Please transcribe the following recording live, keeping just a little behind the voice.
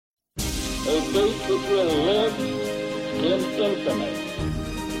a fate which will live in infamy.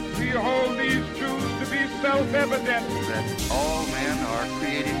 We hold these truths to be self-evident, that all men are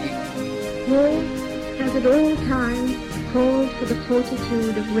created equal. War has at all times called for the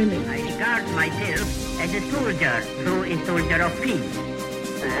fortitude of women. I regard myself as a soldier, though a soldier of peace.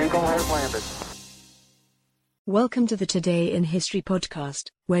 The Eagle has landed. Welcome to the Today in History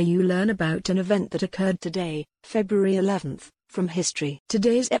podcast, where you learn about an event that occurred today, February 11th, from history.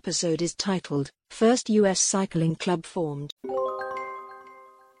 Today's episode is titled, First U.S. Cycling Club Formed.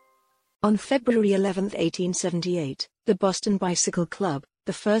 On February 11, 1878, the Boston Bicycle Club,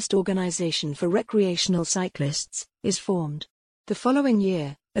 the first organization for recreational cyclists, is formed. The following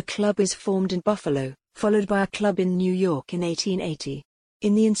year, a club is formed in Buffalo, followed by a club in New York in 1880.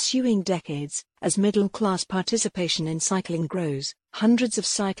 In the ensuing decades, as middle-class participation in cycling grows, hundreds of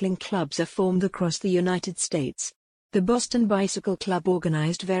cycling clubs are formed across the United States. The Boston Bicycle Club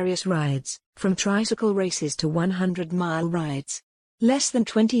organized various rides, from tricycle races to 100-mile rides. Less than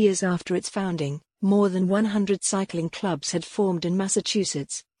 20 years after its founding, more than 100 cycling clubs had formed in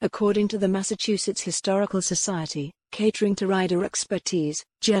Massachusetts, according to the Massachusetts Historical Society, catering to rider expertise,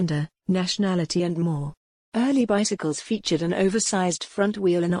 gender, nationality and more. Early bicycles featured an oversized front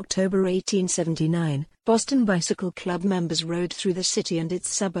wheel. In October 1879, Boston Bicycle Club members rode through the city and its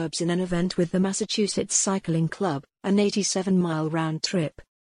suburbs in an event with the Massachusetts Cycling Club, an 87-mile round trip.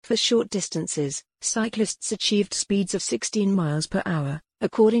 For short distances, cyclists achieved speeds of 16 miles per hour,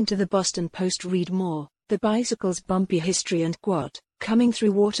 according to the Boston Post. Read more. The bicycle's bumpy history and quote. Coming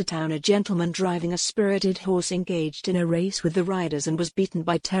through Watertown, a gentleman driving a spirited horse engaged in a race with the riders and was beaten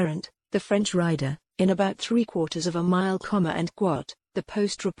by Tarrant, the French rider, in about 3/4 of a mile, and quote, the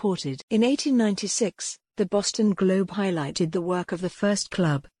Post reported. In 1896, the Boston Globe highlighted the work of the first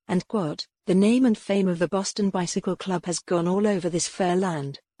club, and quote, the name and fame of the Boston Bicycle Club has gone all over this fair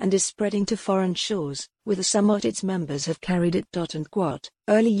land, and is spreading to foreign shores, with somewhat its members have carried it. And quote,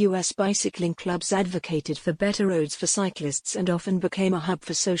 early U.S. bicycling clubs advocated for better roads for cyclists and often became a hub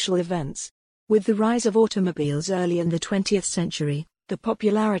for social events. With the rise of automobiles early in the 20th century, the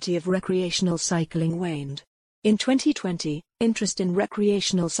popularity of recreational cycling waned. In 2020, interest in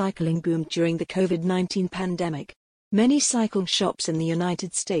recreational cycling boomed during the COVID-19 pandemic. Many cycle shops in the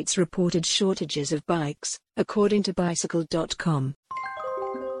United States reported shortages of bikes, according to Bicycle.com.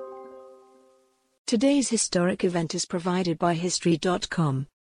 Today's historic event is provided by History.com.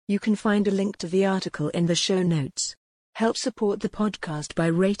 You can find a link to the article in the show notes. Help support the podcast by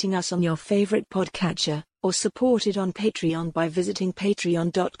rating us on your favorite podcatcher, or support it on Patreon by visiting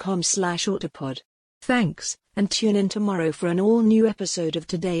patreon.com/autopod. Thanks, and tune in tomorrow for an all-new episode of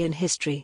Today in History.